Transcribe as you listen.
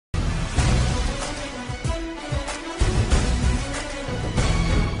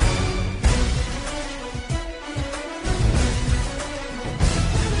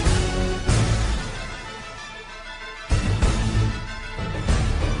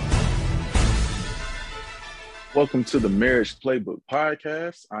Welcome to the Marriage Playbook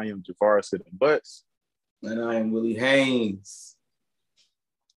Podcast. I am Jafar Sitting Butts. And I am Willie Haynes.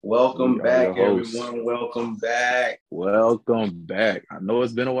 Welcome back, everyone. Welcome back. Welcome back. I know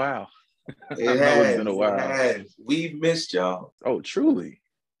it's been a while. It's been a while. It has. We've missed y'all. Oh, truly.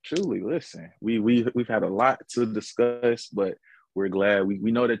 Listen, we've had a lot to discuss, but we're glad.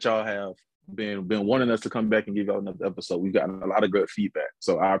 We know that y'all have been wanting us to come back and give y'all another episode. We've gotten a lot of good feedback.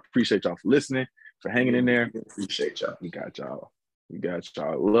 So I appreciate y'all for listening, for hanging in there. Appreciate y'all. We got y'all.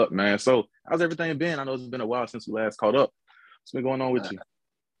 Look, man. So how's everything been? I know it's been a while since we last caught up. What's been going on with you?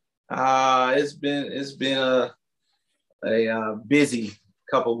 It's been a busy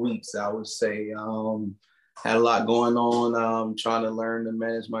couple weeks, I would say. Had a lot going on. Trying to learn to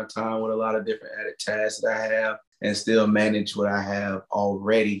manage my time with a lot of different added tasks that I have, and still manage what I have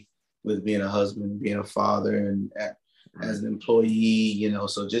already with being a husband, being a father, and as an employee.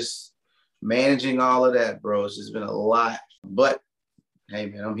 So just managing all of that, bro. It's just been a lot. But hey,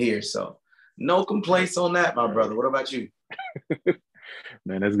 man, I'm here, so no complaints on that, my brother. What about you?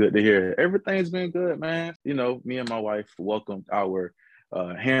 Man, that's good to hear. Everything's been good, man. Me and my wife welcomed our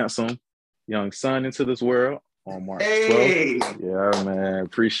handsome young son into this world on March 12th. Yeah, man.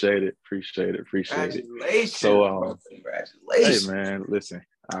 Appreciate it. Congratulations. So, congratulations. Hey, man, listen,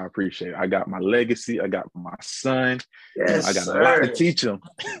 I appreciate it. I got my legacy. I got my son. Yes, I got a lot to teach him.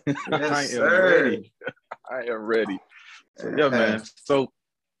 Yes, I am ready. So, yeah, man. So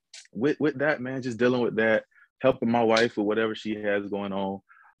with that, man, just dealing with that, helping my wife with whatever she has going on,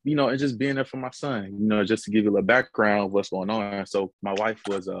 and just being there for my son, just to give you a background of what's going on. So my wife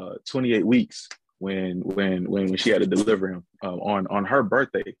was 28 weeks when she had to deliver him on her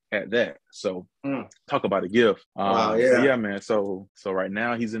birthday at that. So talk about a gift. Wow, yeah, man. So right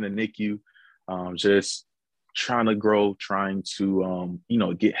now he's in the NICU, just trying to grow, trying to,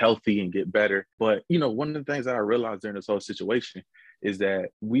 get healthy and get better. But, one of the things that I realized during this whole situation is that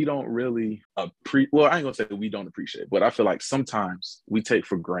we don't really I ain't gonna say we don't appreciate, but I feel like sometimes we take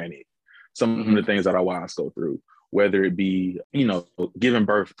for granted some of the things that our wives go through, whether it be, giving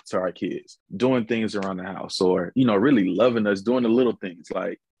birth to our kids, doing things around the house, or, really loving us, doing the little things,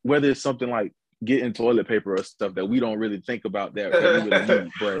 like whether it's something like getting toilet paper or stuff that we don't really think about that we really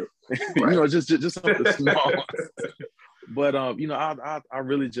need, but just something small. But I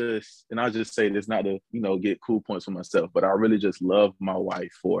really just, and I just say this not to get cool points for myself, but I really just love my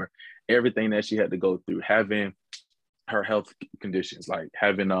wife for everything that she had to go through, having her health conditions, like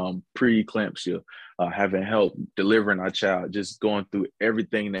having pre-eclampsia, having help delivering our child, just going through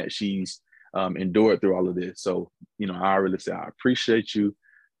everything that she's endured through all of this. So I really say I appreciate you.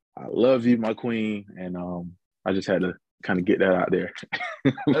 I love you, my queen, and I just had to kind of get that out there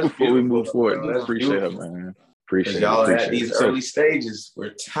before we move forward. Appreciate it, man. Appreciate y'all it. at these early stages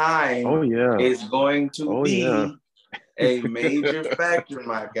where time is going to be a major factor,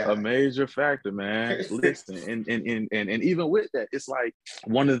 my guy. A major factor, man. Listen, and even with that, it's like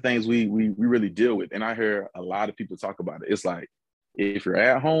one of the things we really deal with, and I hear a lot of people talk about it. It's like if you're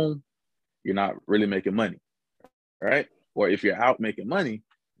at home, you're not really making money, right? Or if you're out making money,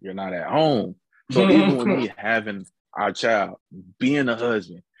 you're not at home. So even with me having our child, being a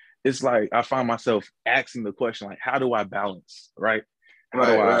husband, it's like I find myself asking the question, like, how do I balance, right? How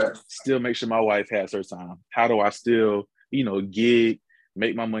do I still make sure my wife has her time? How do I still, gig,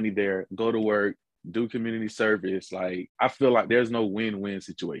 make my money there, go to work, do community service? Like, I feel like there's no win-win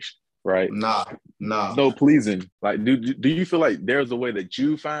situation, right? Nah. No pleasing. Like, do you feel like there's a way that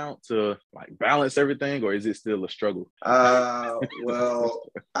you found to like balance everything, or is it still a struggle? Well,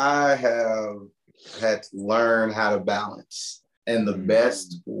 I have had to learn how to balance. And the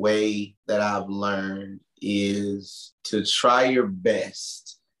best way that I've learned is to try your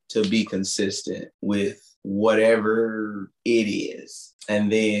best to be consistent with whatever it is.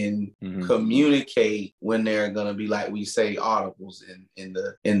 And then communicate when there are gonna be, like we say, audibles in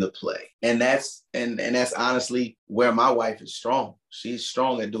the play. And that's honestly where my wife is strong. She's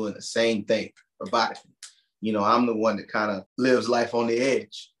strong at doing the same thing robotically. I'm the one that kind of lives life on the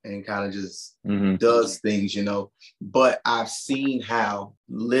edge and kind of just does things, But I've seen how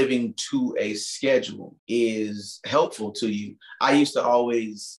living to a schedule is helpful to you. I used to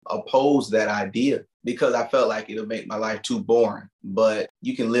always oppose that idea because I felt like it'll make my life too boring. But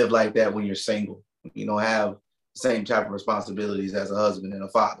you can live like that when you're single. You don't have the same type of responsibilities as a husband and a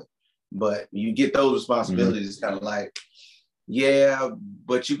father. But you get those responsibilities, it's kind of like,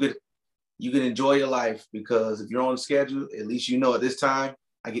 but you could enjoy your life, because if you're on schedule, at least at this time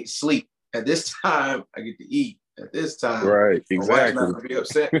I get to sleep. At this time I get to eat. At this time, right? Exactly. My wife's not gonna be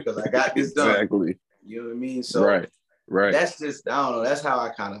upset because I got this done. Exactly. You know what I mean? So right. That's just, I don't know. That's how I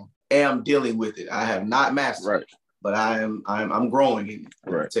kind of am dealing with it. I have not mastered it, but I'm growing in it.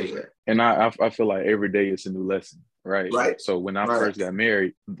 Right. I'll tell you that. And I feel like every day is a new lesson, right? Right. So when I first got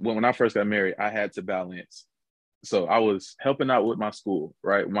married, I had to balance. So I was helping out with my school,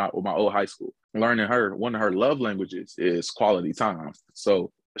 right? With my old high school, learning one of her love languages is quality time.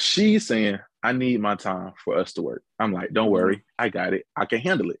 So she's saying, I need my time for us to work. I'm like, don't worry, I got it. I can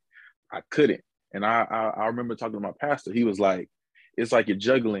handle it. I couldn't. And I remember talking to my pastor. He was like, it's like you're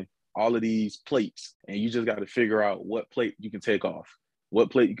juggling all of these plates and you just got to figure out what plate you can take off,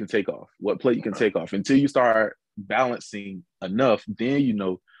 what plate you can take off, what plate you can take off. Until you start balancing enough, then you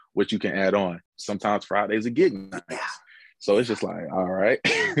know what you can add on. Sometimes Fridays are getting nice. So it's just like, all right.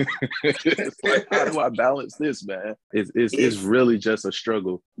 It's like, how do I balance this, man? It's really just a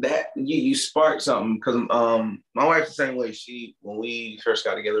struggle. That you sparked something because my wife's the same way. When we first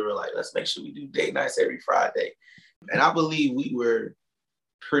got together, we were like, let's make sure we do date nights every Friday. And I believe we were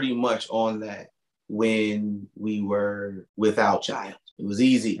pretty much on that when we were without child. It was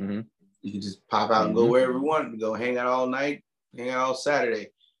easy. Mm-hmm. You could just pop out and go wherever we wanted to go, hang out all night, hang out all Saturday,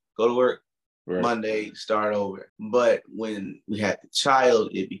 go to work Monday, start over. But when we had the child,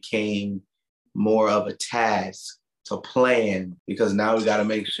 it became more of a task to plan because now we got to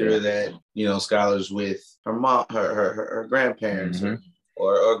make sure that, Skylar's with her mom, her grandparents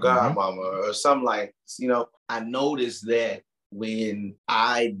or godmama or something like, I noticed that when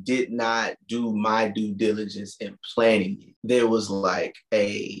I did not do my due diligence in planning it, there was like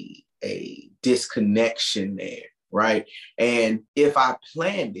a disconnection there, right? And if I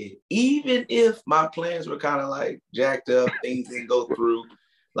planned it, even if my plans were kind of like jacked up, things didn't go through,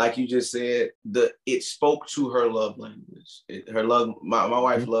 like you just said, it spoke to her love language. My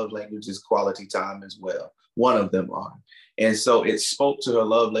wife's love language is quality time as well. One of them are. And so it spoke to her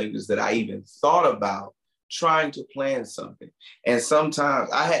love language that I even thought about trying to plan something. And sometimes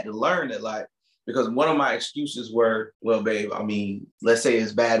I had to learn that, like, because one of my excuses were, well, babe, I mean, let's say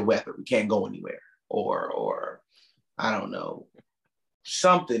it's bad weather. We can't go anywhere. Or I don't know,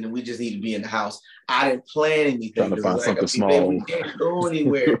 something, and we just need to be in the house. I didn't plan anything. Trying to find something small. Babe, we can't go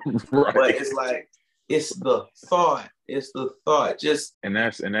anywhere. Right. But it's like, it's the thought. It's the thought. Just and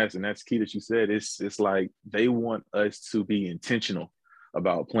that's key that you said. It's like they want us to be intentional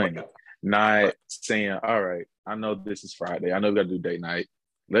about planning. Not saying, all right, I know this is Friday. I know we got to do date night.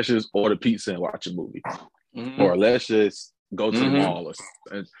 Let's just order pizza and watch a movie. Or let's just go to the mall or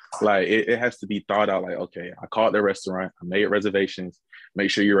something. Like, it has to be thought out like, okay, I called the restaurant. I made reservations. Make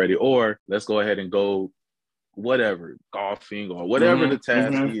sure you're ready. Or let's go ahead and go whatever, golfing or whatever the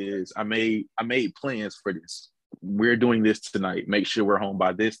task is. I made plans for this. We're doing this tonight. Make sure we're home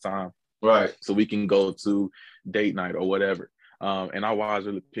by this time. Right. So we can go to date night or whatever. And our wives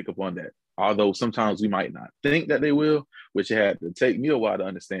really pick up on that. Although sometimes we might not think that they will, which it had to take me a while to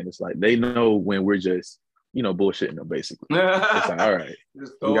understand. It's like they know when we're just, bullshitting them, basically. It's like, all right,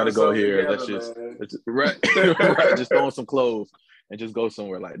 we got to go here. Let's just right, just throw on some clothes and just go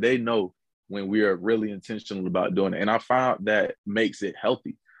somewhere. Like, they know when we are really intentional about doing it. And I found that makes it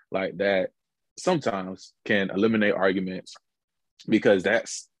healthy. Like, that sometimes can eliminate arguments because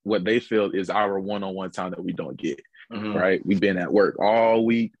that's what they feel is our one-on-one time that we don't get. Right? We've been at work all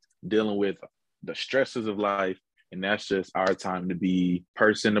week dealing with the stresses of life, and that's just our time to be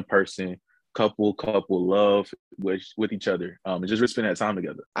person to person, couple love with each other, and just spend that time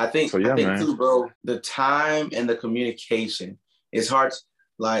together. I think too, bro, the time and the communication, it's hard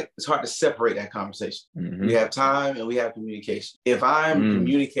to separate that conversation. We have time and we have communication. If I'm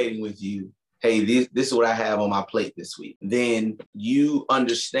communicating with you, hey, this is what I have on my plate this week, then you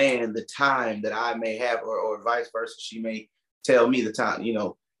understand the time that I may have, or vice versa. She may tell me the time,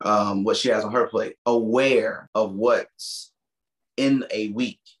 what she has on her plate, aware of what's in a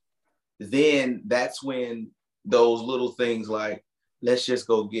week. Then that's when those little things like, let's just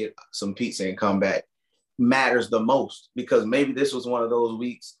go get some pizza and come back, matters the most, because maybe this was one of those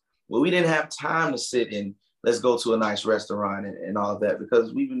weeks where we didn't have time to sit and let's go to a nice restaurant and all of that,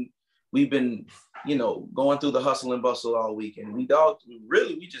 because we've been, going through the hustle and bustle all week, and we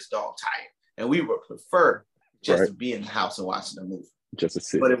just dog tired, and we would prefer just to be in the house and watching a movie. Just to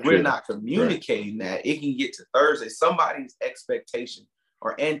sit. But if we're not communicating that, it can get to Thursday. Somebody's expectation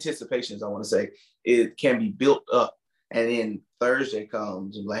or anticipations, I want to say, it can be built up, and then Thursday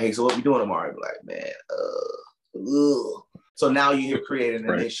comes and like, hey, so what we doing tomorrow? Like, man, So now you're creating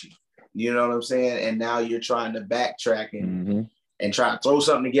an issue. You know what I'm saying? And now you're trying to backtrack and try to throw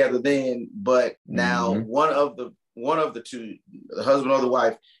something together then. But now one of the two, the husband or the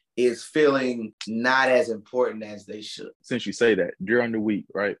wife, is feeling not as important as they should. Since you say that, during the week,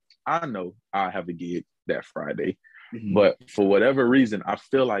 right? I know I have a gig that Friday. But for whatever reason, I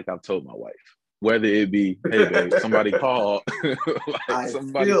feel like I've told my wife, whether it be, hey, babe, somebody called,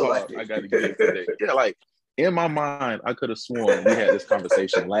 somebody called, I got to gig today. Yeah, like in my mind, I could have sworn we had this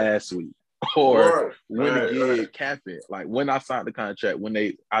conversation last week. Or when the gig happened, like when I signed the contract,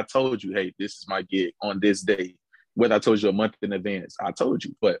 I told you, hey, this is my gig on this day. Whether I told you a month in advance, I told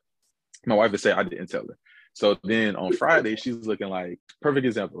you. But my wife would say I didn't tell her. So then on Friday, she's looking like, perfect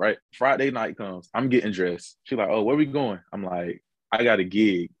example, right? Friday night comes, I'm getting dressed. She's like, oh, where we going? I'm like, I got a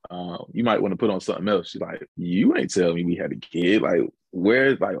gig. You might want to put on something else. She's like, you ain't tell me we had a gig. Like,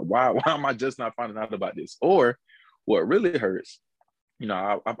 why am I just not finding out about this? Or what really hurts,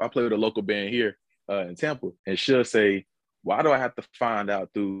 I play with a local band here in Tampa, and she'll say, why do I have to find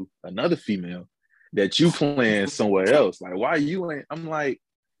out through another female that you playing somewhere else? Like, why you ain't? I'm like,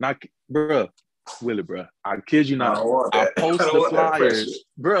 not, bruh. Willie, bro, I kid you not. I post the flyers,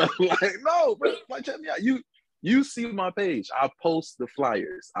 bro. Like, no, bro. Like, check me out. You see my page. I post the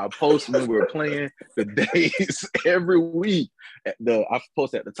flyers. I post when we're playing, the days every week. I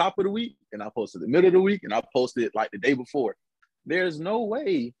post at the top of the week, and I post at the middle of the week, and I post it like the day before. There's no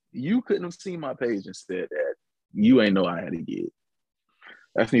way you couldn't have seen my page and said that you ain't know I had a gig.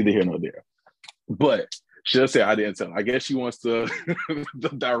 That's neither here nor there. But she'll say I didn't tell her. I guess she wants to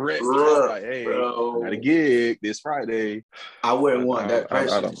direct like, hey, I got a gig this Friday. I wouldn't want that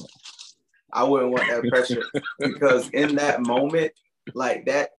pressure. I don't know. I wouldn't want that pressure because in that moment, like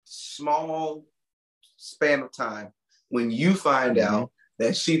that small span of time, when you find out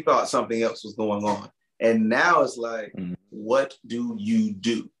that she thought something else was going on, and now it's like, what do you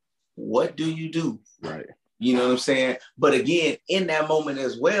do? What do you do? Right. You know what I'm saying? But again, in that moment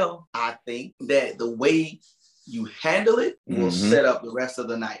as well, I think that the way you handle it will set up the rest of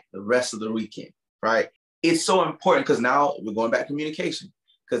the night, the rest of the weekend, right? It's so important because now we're going back to communication.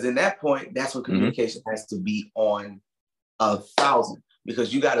 Because in that point, that's when communication has to be on 1,000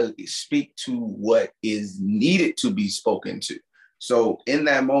 because you got to speak to what is needed to be spoken to. So in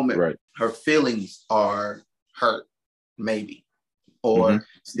that moment, her feelings are hurt, maybe, or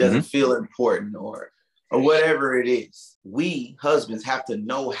she doesn't feel important or whatever it is. We husbands have to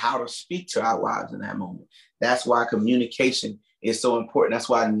know how to speak to our wives in that moment. That's why communication is so important. That's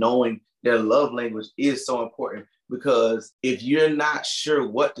why knowing their love language is so important, because if you're not sure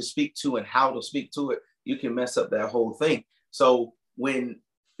what to speak to and how to speak to it, you can mess up that whole thing. So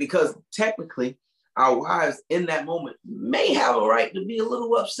because technically our wives in that moment may have a right to be a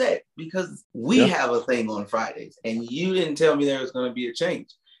little upset because we have a thing on Fridays and you didn't tell me there was going to be a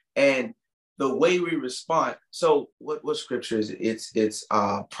change. And the way we respond. So what scripture is it? It's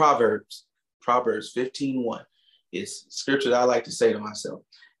Proverbs 15:1. It's scripture that I like to say to myself.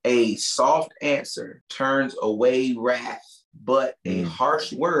 A soft answer turns away wrath, but a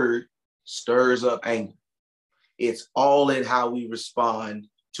harsh word stirs up anger. It's all in how we respond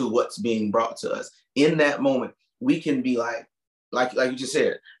to what's being brought to us. In that moment, we can be like you just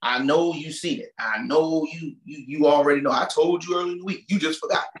said, I know you see it. I know you already know. I told you early in the week. You just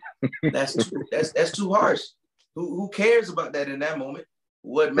forgot. That's too harsh. Who cares about that in that moment?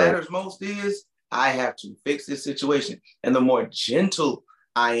 What matters most is I have to fix this situation. And the more gentle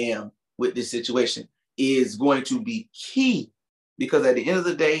I am with this situation is going to be key, because at the end of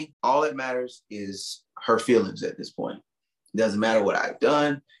the day, all that matters is her feelings at this point. It doesn't matter what I've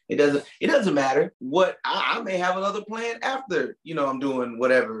done. It doesn't matter what I may have another plan after, I'm doing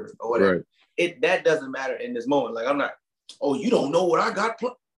whatever or whatever. Right. That doesn't matter in this moment. Like I'm not, oh, you don't know what I got.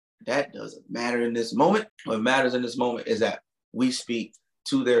 That doesn't matter in this moment. What matters in this moment is that we speak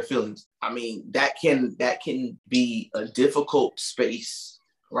to their feelings. I mean, that can be a difficult space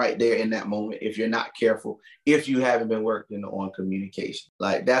right there in that moment if you're not careful, if you haven't been working on communication.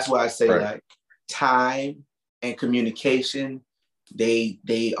 Like that's why I say like time and communication, they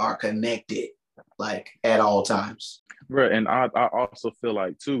are connected like at all times. Right. And I also feel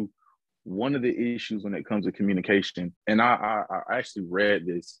like too, one of the issues when it comes to communication, and I actually read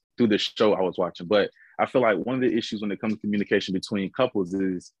this through the show I was watching, but I feel like one of the issues when it comes to communication between couples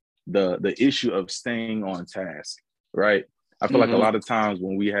is the issue of staying on task, right? I feel like a lot of times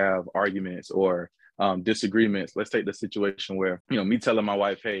when we have arguments or disagreements, let's take the situation where, me telling my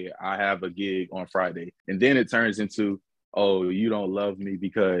wife, hey, I have a gig on Friday. And then it turns into, oh, you don't love me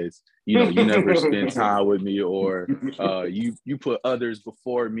because, you never spend time with me, or you put others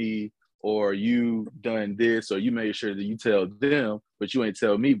before me, or you done this, or you made sure that you tell them, but you ain't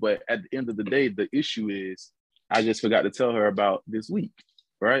tell me. But at the end of the day, the issue is I just forgot to tell her about this week,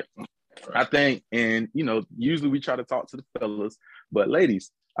 right? I think, and usually we try to talk to the fellas, but ladies,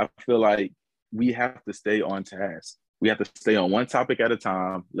 I feel like we have to stay on task. We have to stay on one topic at a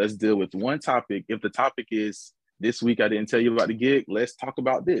time. Let's deal with one topic. If the topic is this week I didn't tell you about the gig. Let's talk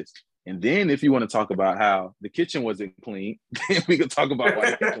about this. And then if you want to talk about how the kitchen wasn't clean, then we can talk about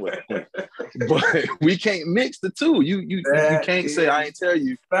why the kitchen wasn't clean. But we can't mix the two. You can't say I ain't tell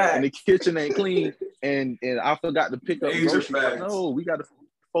you and the kitchen ain't clean and I forgot to pick up groceries. No, we got to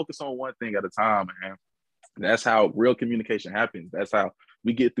focus on one thing at a time, man. That's how real communication happens. That's how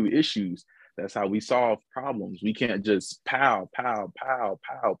we get through issues. That's how we solve problems. We can't just pow, pow, pow,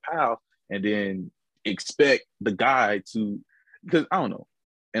 pow, pow, and then expect the guy to, because I don't know.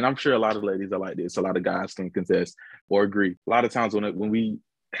 And I'm sure a lot of ladies are like this. A lot of guys can contest or agree. A lot of times when we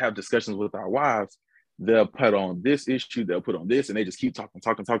have discussions with our wives, they'll put on this issue, they'll put on this, and they just keep talking.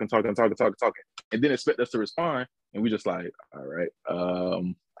 And then expect us to respond. And we just like, all right.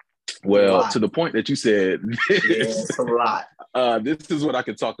 Well, to the point that you said, it's a lot. This is what I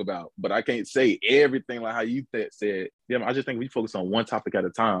can talk about, but I can't say everything like how you said. Yeah, I just think we focus on one topic at a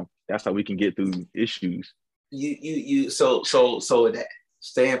time. That's how we can get through issues. So that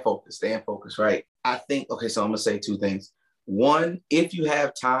staying focused, right? I think, okay, so I'm gonna say two things. One, if you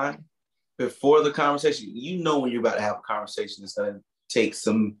have time before the conversation, you know when you're about to have a conversation, it's gonna take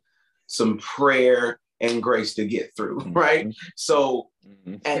some prayer and grace to get through, right? So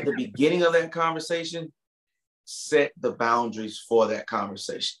at the beginning of that conversation, set the boundaries for that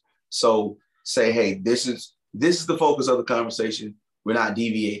conversation. So say, hey, this is the focus of the conversation. We're not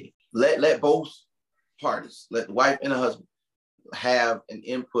deviating. Let both parties, let the wife and the husband, have an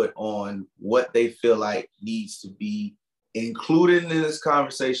input on what they feel like needs to be included in this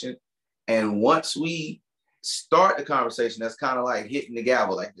conversation. And once we start the conversation, that's kind of like hitting the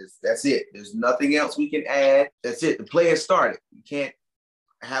gavel like this. That's it. There's nothing else we can add. That's it. The play has started. You can't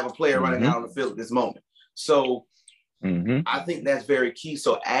have a player running out on the field at this moment. So I think that's very key.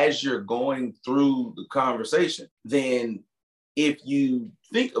 So as you're going through the conversation, then if you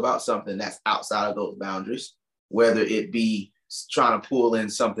think about something that's outside of those boundaries, whether it be trying to pull in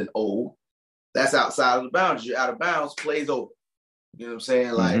something old, that's outside of the boundaries. You're out of bounds, plays over. You know what I'm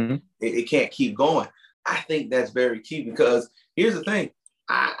saying? Like it can't keep going. I think that's very key because here's the thing.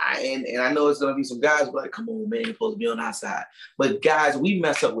 And I know it's gonna be some guys like, come on, man, you're supposed to be on our side. But guys, we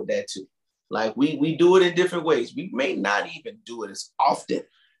mess up with that too. Like we do it in different ways. We may not even do it as often,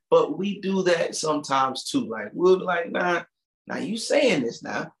 but we do that sometimes too. Like we'll be like, nah, now you saying this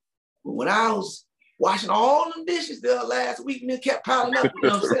now. But when I was washing all them dishes there last week and it kept piling up, you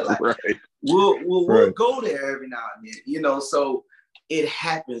know what I'm saying? Like right. we'll go there every now and then, you know, so it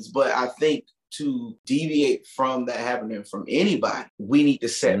happens. But I think to deviate from that happening from anybody, we need to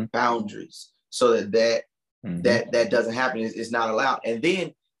set boundaries so that doesn't happen. It's not allowed. And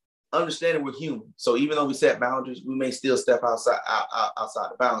then understanding we're human. So even though we set boundaries, we may still step outside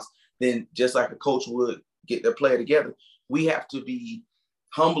the bounds. Then just like a coach would get their player together, we have to be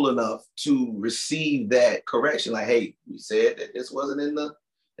humble enough to receive that correction. Like, hey, we said that this wasn't in the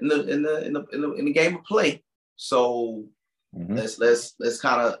game of play. So let's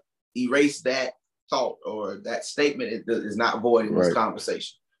kind of erase that thought or that statement. It is not void in this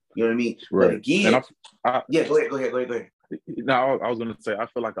conversation. You know what I mean? Right. But again, go ahead. No, I was going to say, I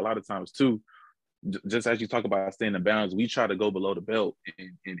feel like a lot of times too, just as you talk about staying in bounds, we try to go below the belt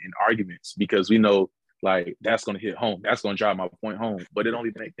in arguments because we know like that's going to hit home. That's going to drive my point home, but it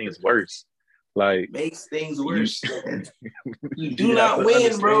only makes things worse. Like makes things worse. You do not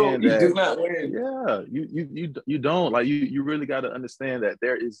win, bro. You do not win. Yeah, you don't. Like you really got to understand that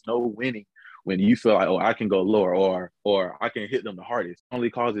there is no winning when you feel like, oh, I can go lower or I can hit them the hardest. It only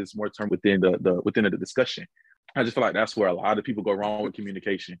causes more turn within the discussion. I just feel like that's where a lot of people go wrong with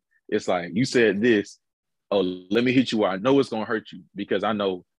communication. It's like, you said this, oh, let me hit you where I know it's going to hurt you because I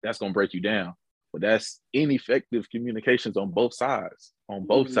know that's going to break you down. But that's ineffective communications on both sides.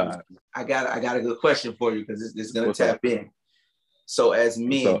 Sides. I got a good question for you because this is going to tap in. So as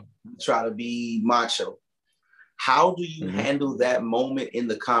men, try to be macho. How do you handle that moment in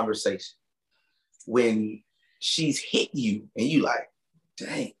the conversation when she's hit you and you like,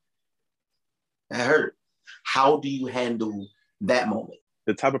 dang, that hurt? How do you handle that moment?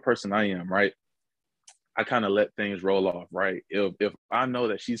 The type of person I am, right? I kind of let things roll off, right? If I know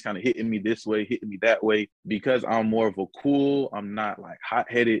that she's kind of hitting me this way, hitting me that way, because I'm more of a cool, I'm not like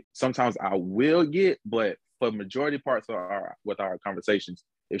hot-headed. Sometimes I will get, but for majority parts of with our conversations,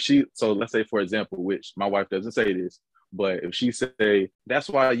 so let's say, for example, which my wife doesn't say this, but if she say, that's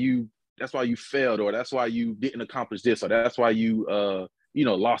why you failed, or that's why you didn't accomplish this, or that's why you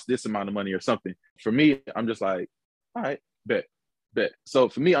lost this amount of money or something. For me, I'm just like, all right, bet. So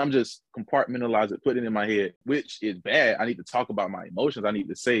for me, I'm just compartmentalize it, put it in my head, which is bad. I need to talk about my emotions. I need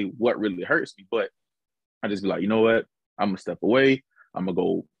to say what really hurts me, but I just be like, you know what? I'm gonna step away. I'm gonna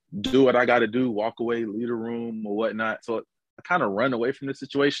go do what I got to do, walk away, leave the room or whatnot. So I kind of run away from the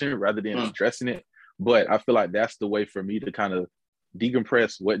situation rather than addressing it. But I feel like that's the way for me to kind of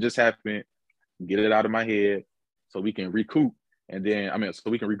decompress what just happened, get it out of my head so we can recoup. And then, so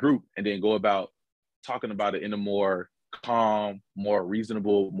we can regroup and then go about talking about it in a more calm, more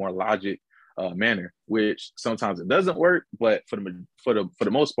reasonable, more logic manner, which sometimes it doesn't work. But for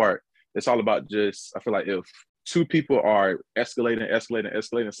the most part, it's all about just, I feel like if two people are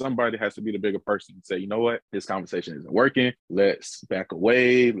escalating, somebody has to be the bigger person and say, you know what, this conversation isn't working. Let's back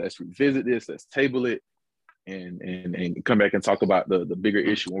away. Let's revisit this. Let's table it and come back and talk about the bigger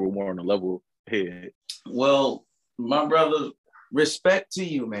issue when we're more on a level head. Well, my brother, respect to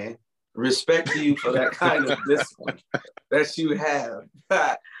you, man. Respect to you for that kind of discipline that you have.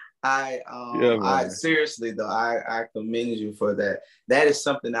 I seriously though, I commend you for that. That is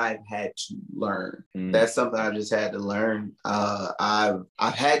something I've had to learn. That's something I just had to learn. I've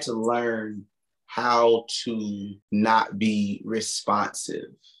had to learn how to not be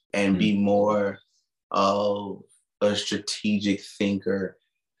responsive and be more of a strategic thinker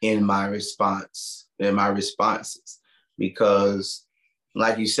in my responses. Because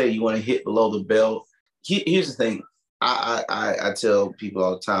like you say, you want to hit below the belt. Here's the thing. I tell people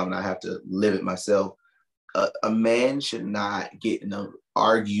all the time, and I have to live it myself. A man should not get in an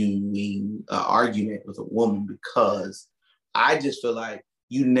argument with a woman, because I just feel like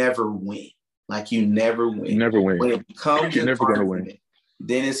you never win. Like you never win. You never win. When it comes You're to never gonna win.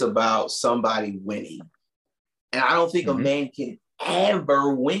 Then it's about somebody winning. And I don't think a man can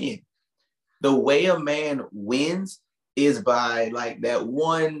ever win. The way a man wins is by that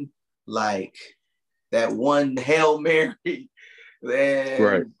one Hail Mary,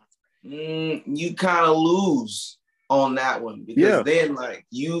 then you kind of lose on that one, because then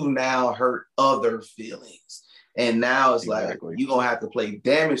you now hurt other feelings. And now it's like you're going to have to play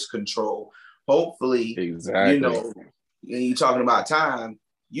damage control. Hopefully, you're talking about time,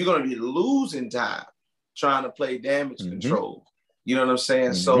 you're going to be losing time trying to play damage control. You know what I'm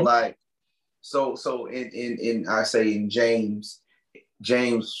saying? So in I say in James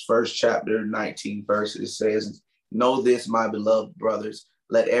 1st chapter 19 verse, it says, "Know this, my beloved brothers,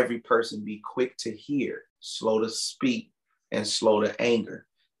 let every person be quick to hear, slow to speak, and slow to anger."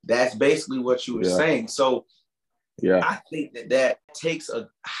 That's basically what you were saying. So I think that takes a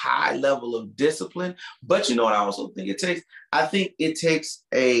high level of discipline. But you know what I also think it takes? I think it takes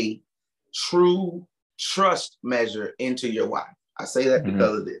a true trust measure into your wife. I say that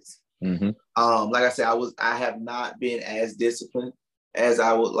because of this. Like I said, I have not been as disciplined as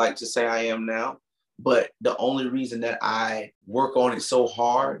I would like to say I am now. But the only reason that I work on it so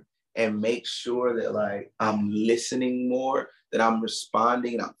hard and make sure that I'm listening more, that I'm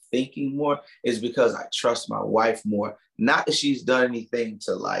responding and I'm thinking more, is because I trust my wife more. Not that she's done anything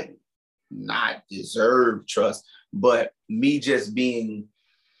to not deserve trust, but me just being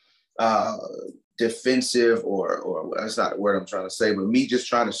defensive or that's not the word I'm trying to say, but me just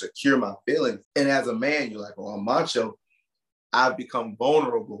trying to secure my feelings. And as a man, you're like, well, I'm macho. I've become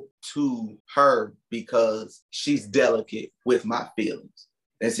vulnerable to her because she's delicate with my feelings.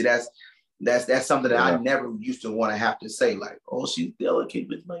 And see, that's something that I never used to want to have to say, oh, she's delicate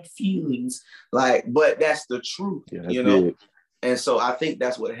with my feelings. But that's the truth, you know? Big. And so I think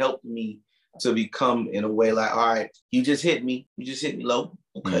that's what helped me to become in a way all right, you just hit me low.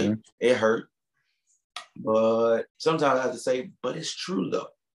 Okay. It hurt. But sometimes I have to say, but it's true though.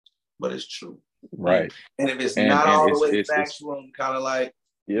 But it's true. Right. And if it's not all the way factual, I'm kind of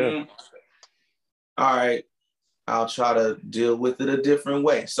all right, I'll try to deal with it a different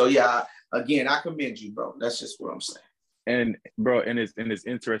way. So again, I commend you, bro. That's just what I'm saying. And bro, and it's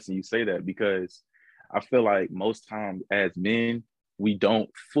interesting you say that, because I feel like most times as men, we don't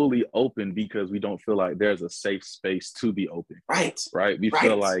fully open because we don't feel like there's a safe space to be open. Right. We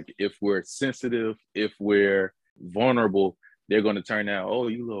feel like if we're sensitive, if we're vulnerable, they're going to turn out, oh,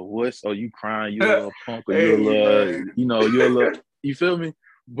 you little wuss, oh, you crying, you a little punk, or you a little, you're a little, you feel me?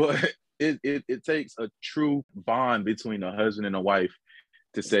 But it takes a true bond between a husband and a wife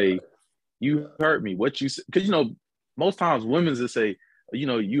to say, you hurt me, what you said. Because, most times women will say,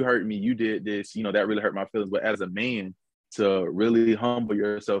 you hurt me, you did this, that really hurt my feelings. But as a man, to really humble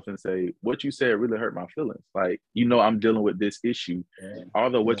yourself and say, what you said really hurt my feelings. I'm dealing with this issue.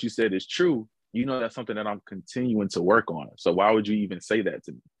 Although what you said is true, that's something that I'm continuing to work on. So why would you even say that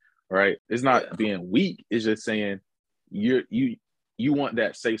to me? Right? It's not being weak. It's just saying you want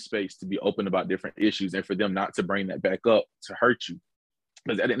that safe space to be open about different issues and for them not to bring that back up to hurt you.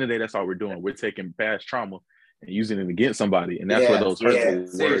 Because at the end of the day, that's all we're doing. We're taking past trauma and using it against somebody. And that's where those hurtful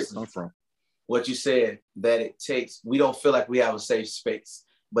words come from. What you said, that it takes, we don't feel like we have a safe space.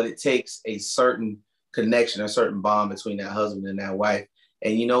 but it takes a certain connection, a certain bond between that husband and that wife.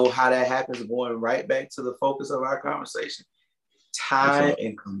 And you know how that happens, going right back to the focus of our conversation. Time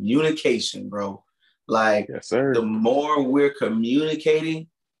and communication, bro. Like, yes, sir. The more we're communicating,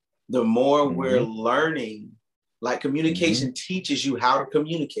 the more we're learning. Like, communication teaches you how to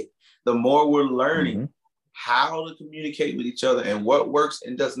communicate. The more we're learning how to communicate with each other and what works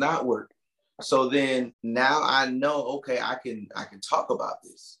and does not work. So then now I know, okay, I can talk about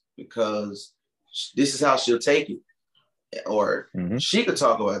this because this is how she'll take it. Or she could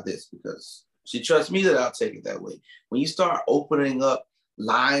talk about this because she trusts me that I'll take it that way. When you start opening up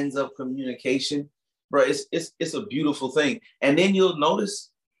lines of communication, bro, it's a beautiful thing. And then you'll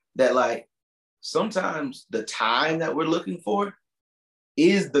notice that, like, sometimes the time that we're looking for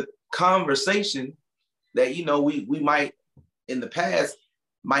is the conversation that, you know, we might in the past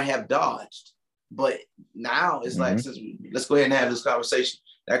might have dodged. But now it's like, let's go ahead and have this conversation.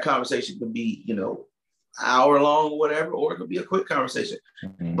 That conversation can be, you know, hour long or whatever, or it could be a quick conversation.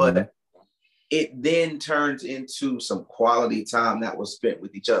 But it then turns into some quality time that was spent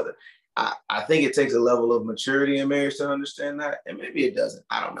with each other. I think it takes a level of maturity in marriage to understand that. And maybe it doesn't.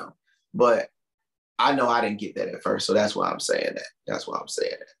 I don't know. But I know I didn't get that at first. So that's why I'm saying that.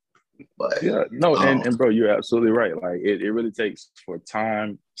 But yeah, no, and bro, you're absolutely right. Like it really takes for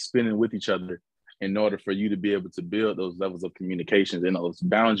time spending with each other in order for you to be able to build those levels of communications and those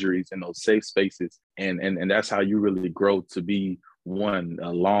boundaries and those safe spaces. And that's how you really grow to be a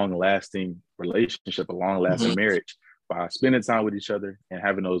long-lasting relationship, a long-lasting marriage, by spending time with each other and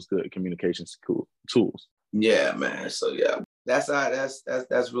having those good communication tools. Yeah, man. So yeah, that's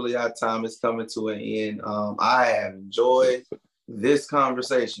really our time is coming to an end. I have enjoyed this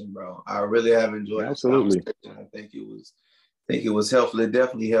conversation, bro. I really have enjoyed this conversation. I think it was helpful. It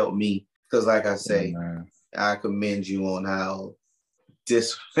definitely helped me because, like I say, I commend you on how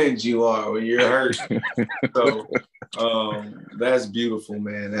disciplined you are when you're hurt. So that's beautiful,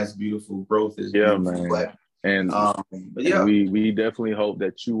 man. That's beautiful. Growth is beautiful. Man. But and we definitely hope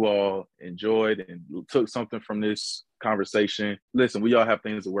that you all enjoyed and took something from this conversation. Listen, we all have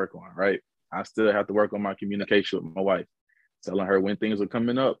things to work on, right? I still have to work on my communication with my wife, telling her when things are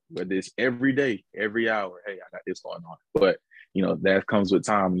coming up, whether it's every day, every hour. Hey, I got this going on. But, you know, that comes with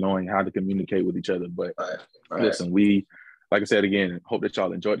time, knowing how to communicate with each other. But listen, we, like I said, again, hope that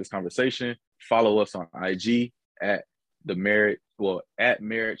y'all enjoyed this conversation. Follow us on IG at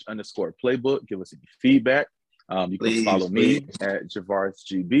marriage_playbook. Give us any feedback. You can follow me at Javaris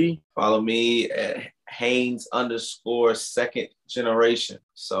GB. Follow me at Haynes_second generation.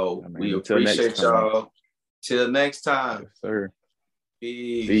 So we appreciate y'all. Till next time. Yes, sir.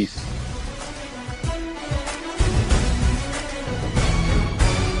 Peace.